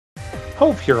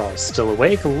Hope you're all still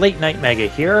awake. Late Night Mega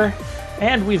here,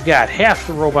 and we've got half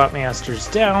the Robot Masters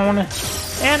down,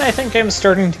 and I think I'm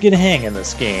starting to get a hang in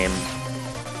this game.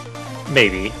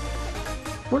 Maybe.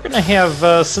 We're gonna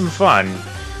have some fun,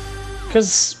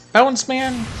 because Bounce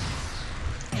Man,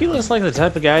 he looks like the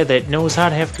type of guy that knows how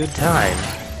to have a good time.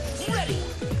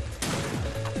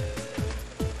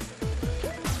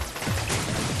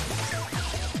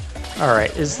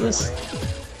 Alright, is this...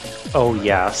 Oh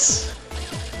yes.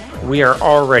 We are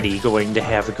already going to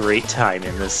have a great time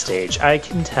in this stage, I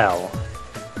can tell.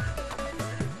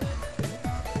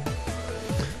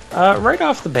 Right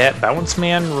off the bat, Bounce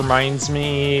Man reminds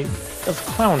me of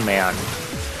Clown Man,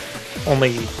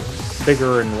 only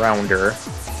bigger and rounder.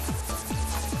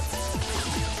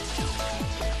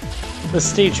 The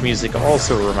stage music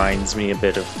also reminds me a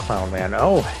bit of Clown Man.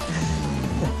 Oh,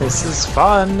 this is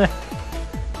fun!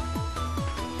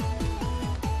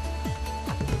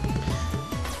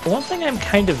 One thing I'm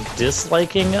kind of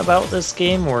disliking about this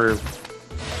game, or...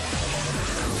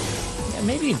 yeah,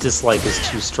 maybe dislike is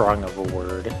too strong of a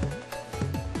word.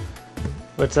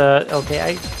 But,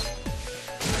 okay,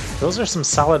 those are some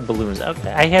solid balloons.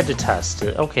 Okay, I had to test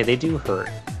it. Okay, they do hurt.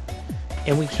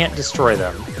 And we can't destroy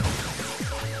them.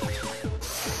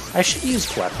 I should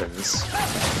use weapons.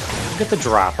 Get the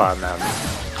drop on them.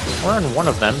 Or on one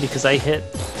of them, because I hit...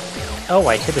 Oh,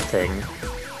 I hit a thing.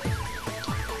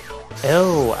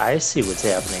 Oh, I see what's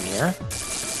happening here.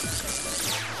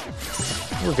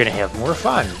 We're gonna have more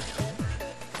fun.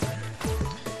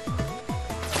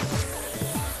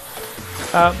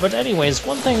 But anyways,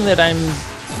 one thing that I'm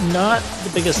not the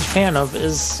biggest fan of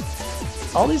is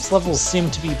all these levels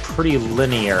seem to be pretty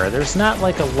linear. There's not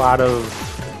like a lot of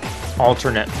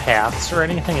alternate paths or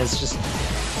anything. It's just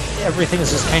everything is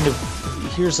just kind of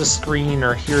here's a screen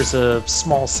or here's a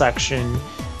small section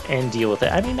and deal with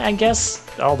it. I mean, I guess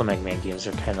all the Mega Man games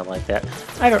are kind of like that.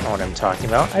 I don't know what I'm talking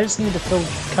about. I just need to fill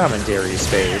commentary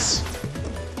space.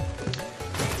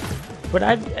 But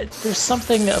there's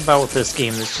something about this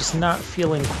game that's just not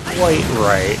feeling quite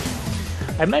right.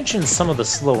 I mentioned some of the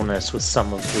slowness with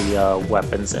some of the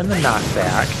weapons and the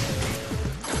knockback,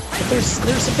 but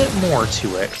there's a bit more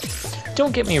to it.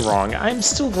 Don't get me wrong, I'm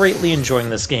still greatly enjoying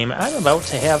this game. I'm about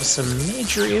to have some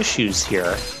major issues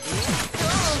here.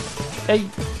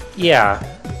 Yeah,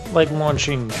 like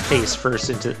launching face first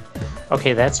into...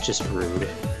 Okay, that's just rude.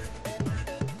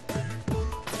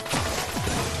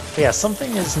 But yeah, something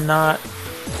is not...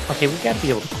 Okay, we gotta be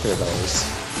able to clear those.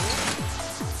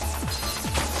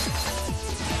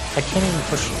 I can't even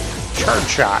push... Charge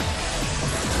Shot!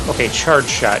 Okay, Charge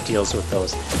Shot deals with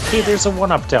those. Hey, there's a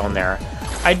 1-up down there.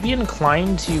 I'd be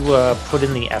inclined to put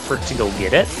in the effort to go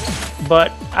get it,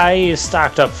 but I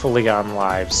stocked up fully on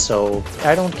lives, so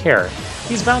I don't care.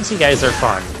 These bouncy guys are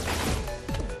fun.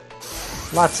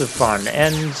 Lots of fun,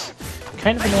 and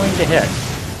kind of annoying to hit.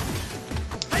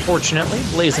 Fortunately,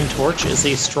 Blazing Torch is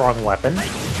a strong weapon.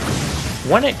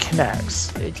 When it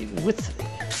connects,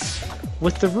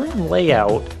 with the room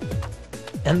layout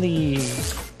and the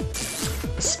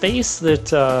space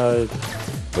that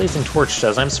Blazing Torch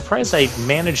does, I'm surprised I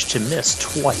managed to miss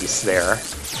twice there.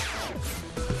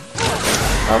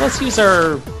 Let's use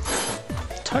our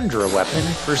Tundra weapon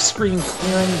for screen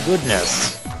clearing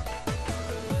goodness.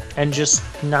 And just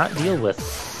not deal with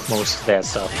most of that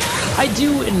stuff. I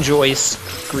do enjoy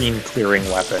screen clearing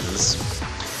weapons.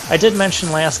 I did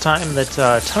mention last time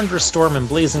that Tundra Storm and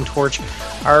Blazing Torch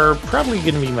are probably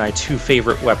going to be my two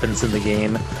favorite weapons in the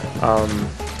game,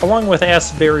 along with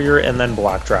Acid Barrier and then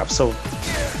Block Drop. So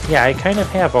yeah, I kind of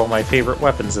have all my favorite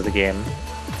weapons of the game.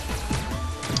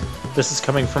 This is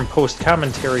coming from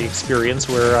post-commentary experience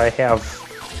where I have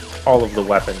all of the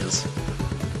weapons.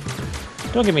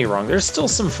 Don't get me wrong, there's still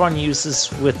some fun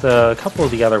uses with a couple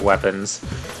of the other weapons,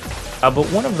 but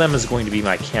one of them is going to be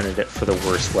my candidate for the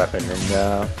worst weapon,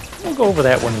 and we'll go over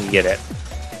that when we get it.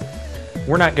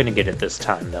 We're not going to get it this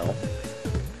time, though.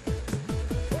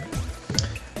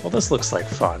 Well, this looks like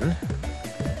fun.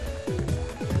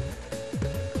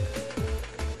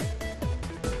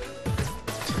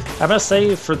 I must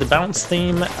say, for the bounce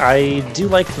theme, I do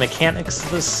like the mechanics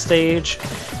of this stage.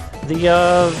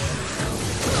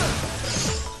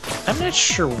 I'm not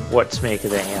sure what to make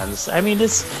of the hands. I mean,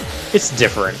 it's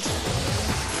different.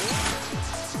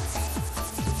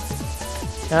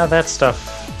 That stuff,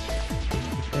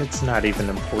 it's not even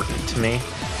important to me.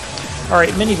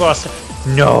 Alright, mini-boss.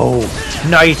 No!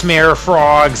 Nightmare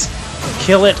Frogs!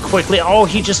 Kill it quickly. Oh,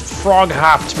 he just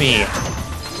frog-hopped me.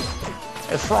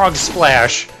 A frog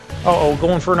splash. Uh-oh,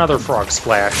 going for another frog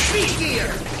splash. Speed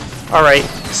gear. Alright,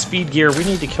 speed gear. We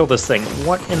need to kill this thing.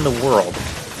 What in the world?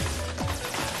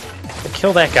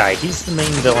 Kill that guy. He's the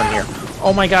main villain here.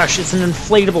 Oh my gosh, it's an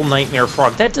inflatable nightmare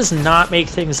frog. That does not make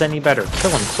things any better. Kill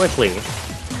him quickly.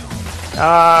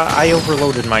 I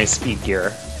overloaded my speed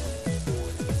gear.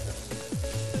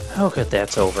 Oh good,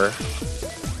 that's over.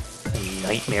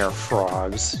 Nightmare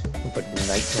frogs. But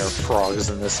nightmare frogs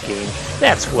in this game.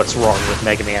 That's what's wrong with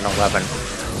Mega Man 11.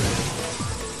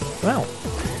 Well,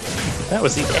 that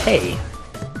was the... Hey!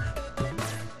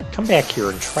 Come back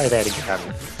here and try that again.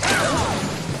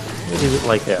 We'll do it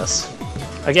like this.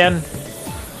 Again,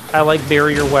 I like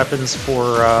barrier weapons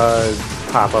for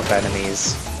pop-up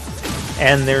enemies.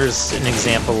 And there's an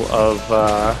example of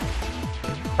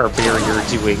our barrier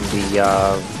doing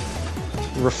the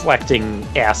reflecting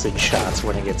acid shots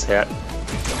when it gets hit.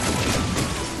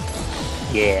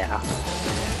 Yeah.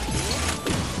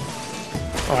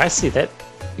 Oh, I see that.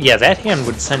 Yeah, that hand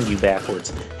would send you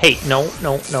backwards. Hey, no.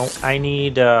 I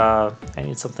need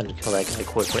something to kill that guy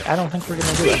quickly. I don't think we're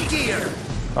gonna do it.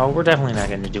 Oh, we're definitely not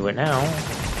gonna do it now.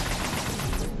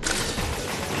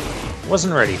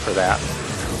 Wasn't ready for that.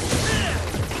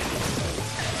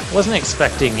 Wasn't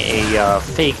expecting a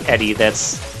fake Eddie,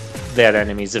 that's that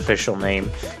enemy's official name,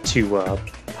 to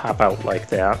pop out like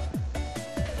that.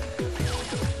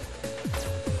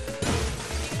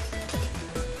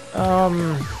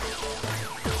 On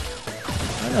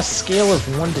a scale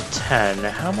of 1 to 10,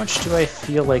 how much do I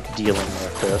feel like dealing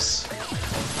with this?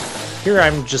 Here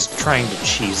I'm just trying to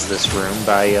cheese this room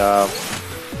by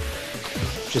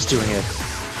just doing a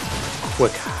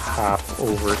quick hop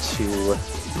over to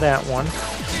that one.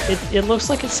 It looks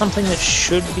like it's something that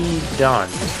should be done.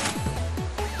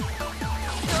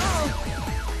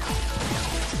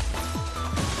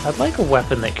 I'd like a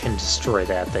weapon that can destroy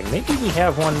that thing. Maybe we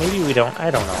have one, maybe we don't, I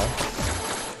don't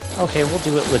know. Okay, we'll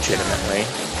do it legitimately.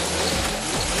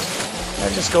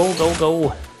 Just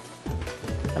go.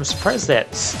 I'm surprised that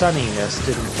stunniness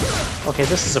didn't... Okay,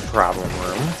 this is a problem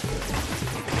room.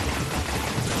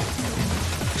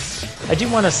 I do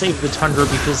want to save the Tundra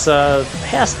because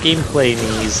past gameplay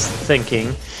me's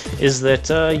thinking is that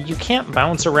you can't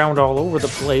bounce around all over the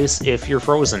place if you're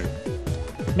frozen.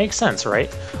 Makes sense,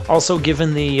 right? Also,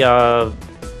 given the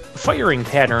firing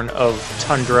pattern of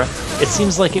Tundra, it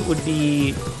seems like it would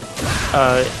be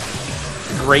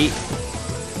great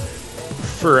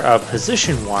for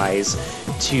position-wise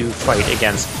to fight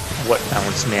against what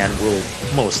Bounce Man will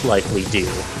most likely do,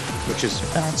 which is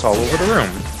bounce all over the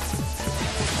room.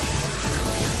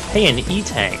 Hey, an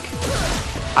E-Tank.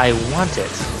 I want it.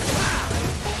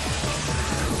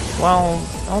 Well,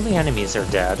 all the enemies are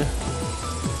dead.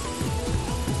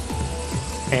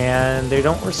 And they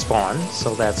don't respawn,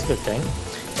 so that's a good thing.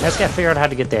 I just gotta figure out how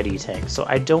to get that E-Tank, so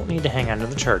I don't need to hang on to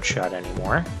the charge shot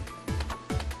anymore.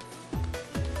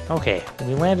 Okay,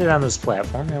 we landed on this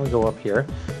platform, now we go up here.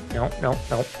 No,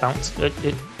 bounce.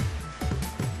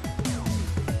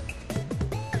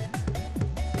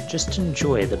 Just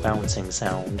enjoy the bouncing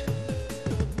sound.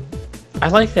 I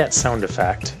like that sound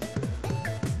effect.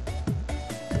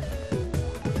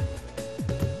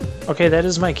 Okay, that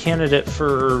is my candidate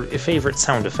for a favorite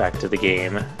sound effect of the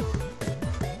game.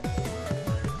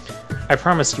 I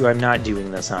promise you I'm not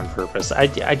doing this on purpose.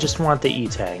 I just want the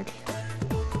E-Tank.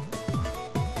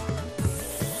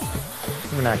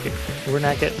 We're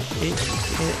not good.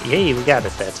 Yay, we got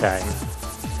it that time.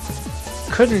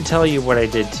 Couldn't tell you what I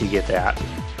did to get that.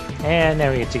 And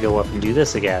now we get to go up and do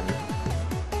this again.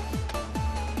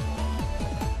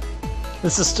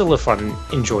 This is still a fun,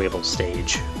 enjoyable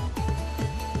stage.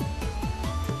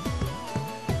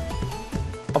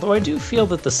 Although I do feel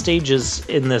that the stages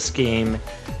in this game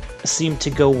seem to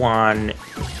go on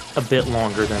a bit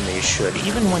longer than they should,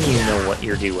 even when you know what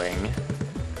you're doing.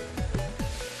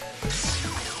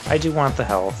 I do want the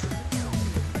health.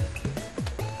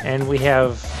 And we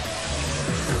have...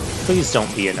 Please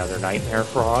don't be another nightmare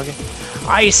frog.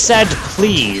 I said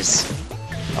please!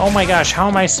 Oh my gosh, how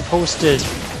am I supposed to...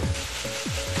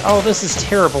 Oh, this is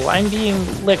terrible. I'm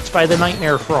being licked by the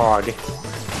nightmare frog.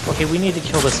 Okay, we need to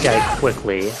kill this guy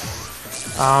quickly.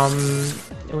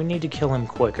 We need to kill him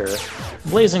quicker.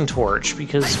 Blazing Torch,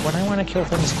 because when I want to kill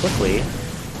things quickly,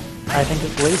 I think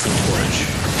of Blazing Torch.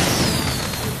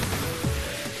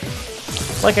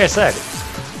 Like I said,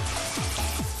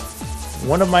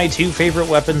 one of my two favorite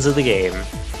weapons of the game.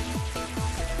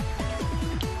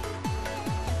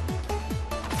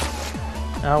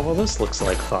 Well, this looks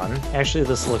like fun. Actually,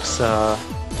 this looks,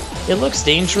 it looks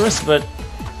dangerous, but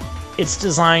it's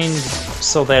designed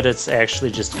so that it's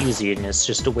actually just easy and it's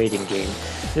just a waiting game.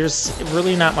 There's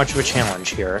really not much of a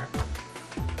challenge here.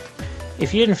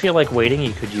 If you didn't feel like waiting,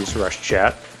 you could use Rush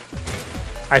Jet.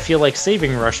 I feel like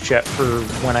saving Rush Jet for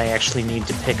when I actually need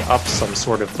to pick up some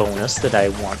sort of bonus that I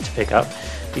want to pick up,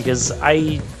 because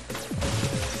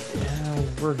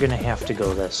we're gonna have to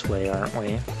go this way, aren't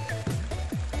we?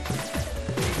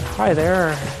 Hi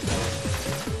there.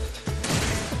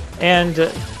 And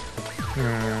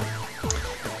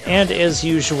as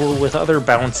usual with other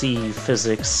bouncy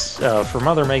physics from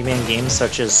other Mega Man games,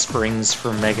 such as springs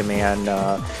from Mega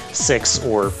Man 6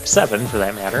 or 7 for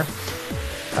that matter,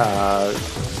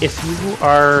 if you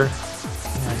are...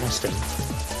 I missed him.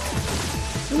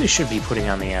 Really should be putting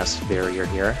on the acid barrier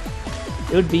here.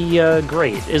 It would be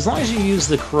great, as long as you use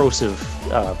the corrosive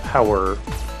power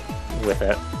with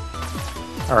it.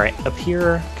 Alright, up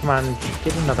here, come on,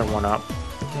 get another one up.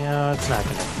 Yeah, it's not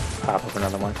going to pop up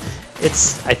another one.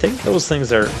 I think those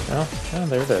things are... Oh,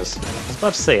 there it is. I was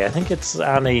about to say, I think it's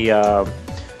on a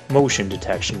motion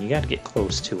detection. You got to get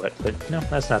close to it, but no,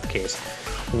 that's not the case.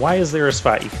 Why is there a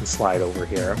spot you can slide over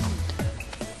here?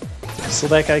 So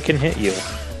that guy can hit you.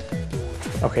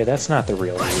 Okay, that's not the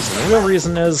real reason. The real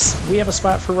reason is we have a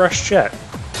spot for Rush Jet.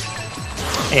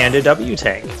 And a W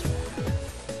tank.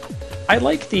 I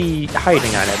like the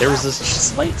hiding on it. There was this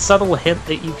slight subtle hint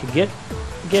that you could get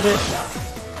it.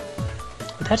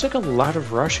 That took a lot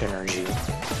of rush energy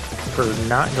for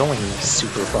not going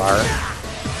super far.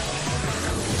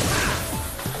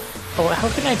 Oh, how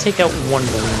can I take out one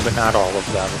balloon but not all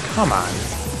of them? Come on.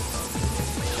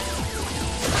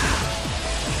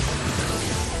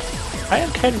 I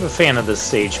am kind of a fan of this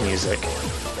stage music.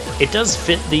 It does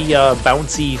fit the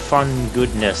bouncy, fun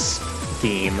goodness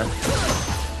theme.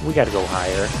 We gotta go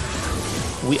higher.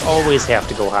 We always have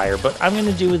to go higher, but I'm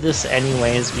gonna do this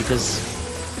anyways because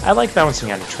I like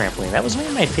bouncing on a trampoline. That was one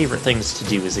of my favorite things to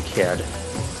do as a kid.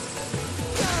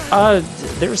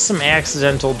 There's some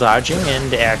accidental dodging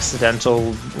and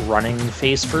accidental running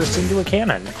face first into a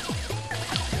cannon.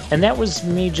 And that was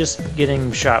me just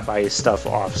getting shot by stuff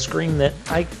off screen that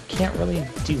I can't really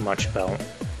do much about.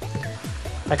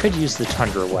 I could use the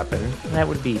Tundra weapon. That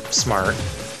would be smart.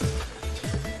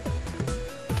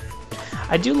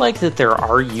 I do like that there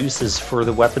are uses for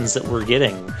the weapons that we're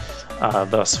getting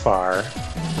thus far.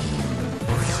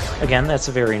 Again, that's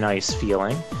a very nice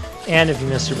feeling. And if you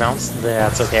miss your bounce,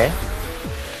 that's okay.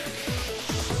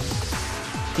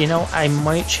 You know, I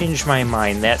might change my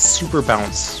mind. That super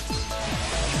bounce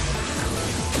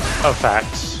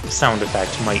sound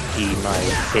effect might be my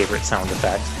favorite sound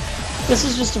effect. This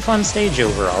is just a fun stage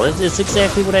overall. It's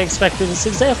exactly what I expected. It's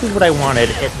exactly what I wanted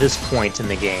at this point in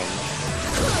the game.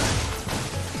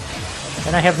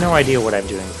 And I have no idea what I'm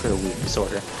doing for the weakness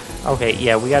order. Okay,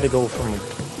 yeah, we gotta go from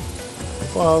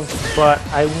above, but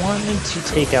I wanted to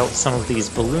take out some of these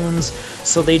balloons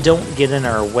so they don't get in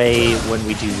our way when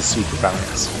we do the super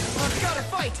bounce.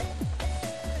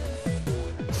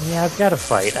 Yeah, I've gotta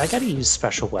fight. I gotta use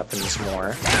special weapons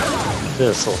more.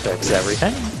 This'll fix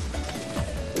everything.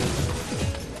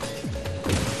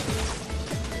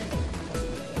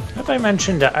 Have I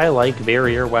mentioned I like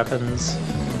barrier weapons?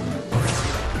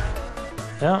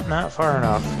 No, not far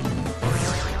enough.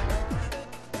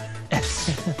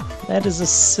 That is a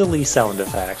silly sound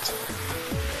effect.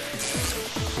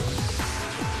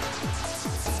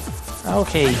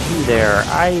 Okay, you there.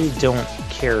 I don't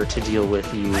care to deal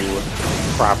with you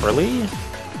properly.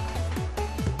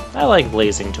 I like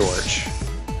Blazing Torch.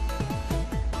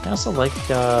 I also like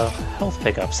health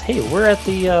pickups. Hey, we're at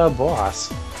the boss.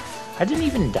 I didn't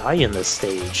even die in this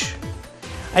stage.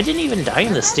 I didn't even die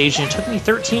in this stage, and it took me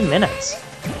 13 minutes.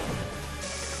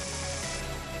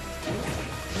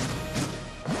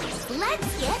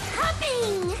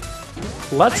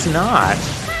 Let's not.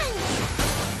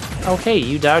 Okay,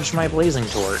 you dodged my Blazing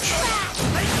Torch.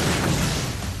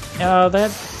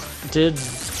 That did,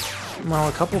 well,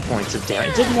 a couple points of damage.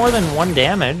 It did more than 1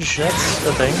 damage, that's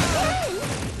the thing.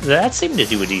 That seemed to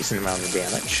do a decent amount of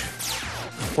damage.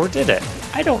 Or did it?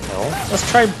 I don't know. Let's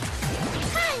try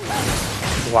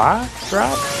Block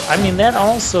Drop? I mean, that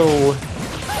also,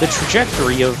 the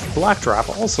trajectory of Block Drop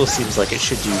also seems like it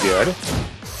should do good.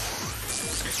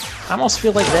 I almost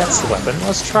feel like that's the weapon.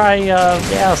 Let's try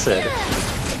the acid.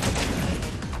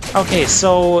 Okay,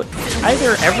 so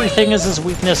either everything is his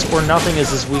weakness or nothing is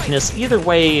his weakness. Either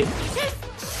way...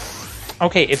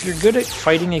 Okay, if you're good at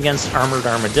fighting against Armored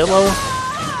Armadillo,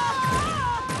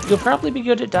 you'll probably be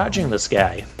good at dodging this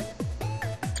guy.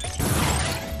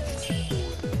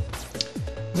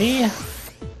 Me?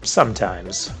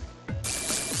 Sometimes.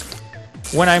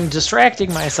 When I'm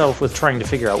distracting myself with trying to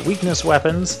figure out weakness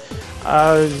weapons,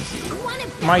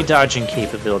 my dodging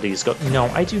capabilities go... No,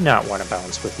 I do not want to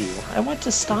bounce with you. I want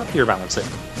to stop your bouncing.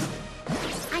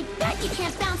 I bet you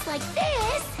can't bounce like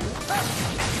this!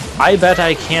 I bet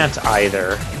I can't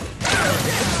either.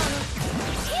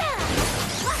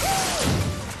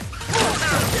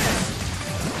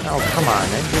 Oh, come on.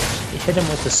 Just hit him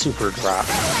with the super drop.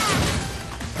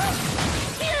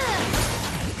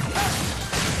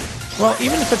 Well,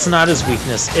 even if it's not his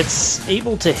weakness, it's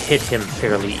able to hit him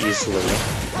fairly easily.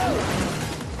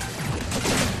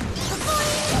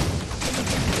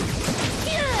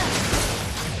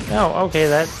 Oh, okay,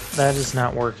 that is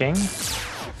not working.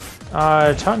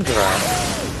 Tundra.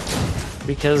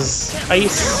 Because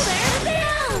ice...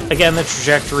 Again, the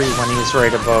trajectory when he's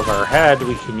right above our head,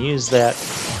 we can use that.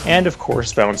 And of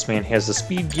course, Bounce Man has the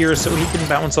speed gear, so he can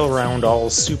bounce around all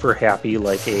super happy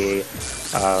like a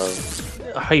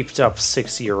hyped up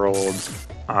 6-year-old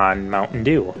on Mountain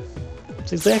Dew.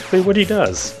 That's exactly what he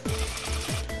does.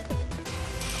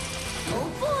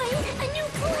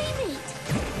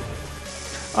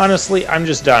 Honestly, I'm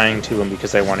just dying to him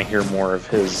because I want to hear more of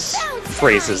his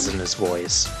phrases in his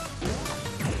voice.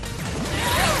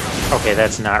 Okay,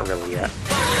 that's not really it.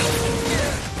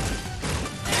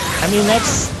 I mean, that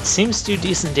seems to do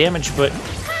decent damage, but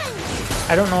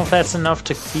I don't know if that's enough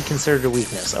to be considered a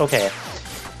weakness. Okay.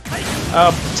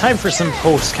 Time for some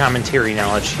post-commentary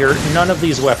knowledge here. None of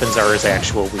these weapons are his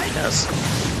actual weakness.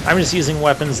 I'm just using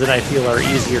weapons that I feel are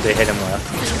easier to hit him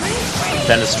with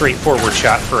than a straightforward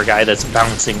shot for a guy that's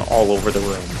bouncing all over the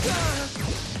room.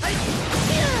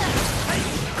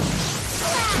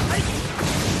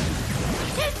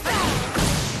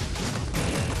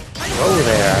 Whoa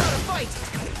there.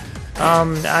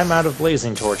 I'm out of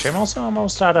Blazing Torch. I'm also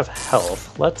almost out of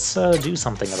health. Let's do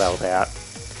something about that.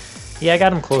 Yeah, I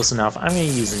got him close enough. I'm going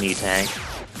to use an E-Tank.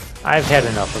 I've had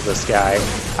enough of this guy.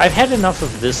 I've had enough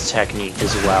of this technique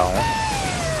as well.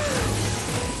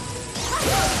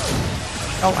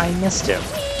 Oh, I missed him.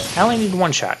 I only need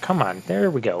one shot. Come on. There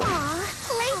we go.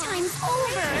 Playtime's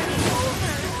over.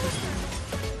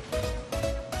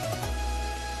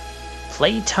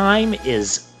 Playtime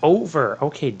is over.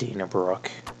 Okay, Dana Brooke.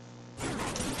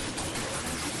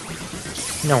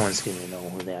 No one's going to know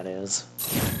who that is.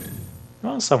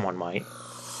 Well, someone might.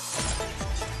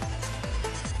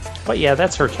 But yeah,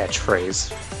 that's her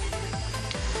catchphrase.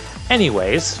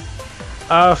 Anyways,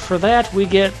 for that we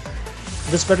get...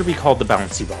 This better be called the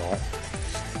Bouncy Ball.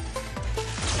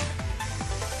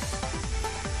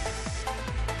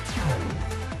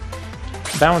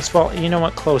 Bounce Ball, you know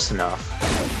what? Close enough.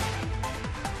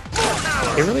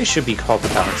 It really should be called the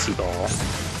Bouncy Ball.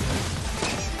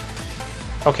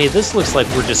 Okay, this looks like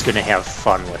we're just gonna have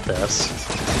fun with this.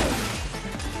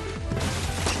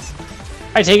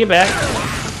 I take it back.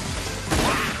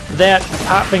 That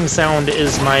popping sound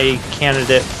is my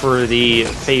candidate for the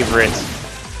favorite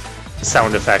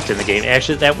sound effect in the game.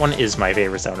 Actually, that one is my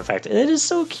favorite sound effect. It is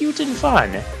so cute and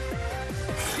fun.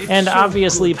 And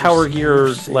obviously, Power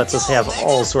Gear lets us have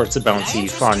all sorts of bouncy,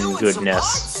 fun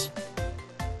goodness.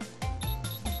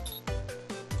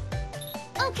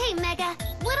 Okay, Mega,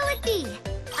 what'll it be?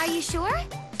 Are you sure?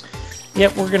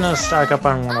 Yep, we're gonna stock up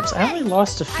on 1-ups. I only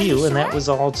lost a few, and that was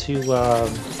all to,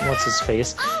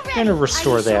 what's-his-face. I'm gonna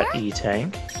restore that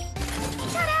E-Tank.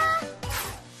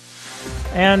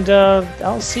 And,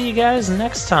 I'll see you guys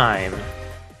next time.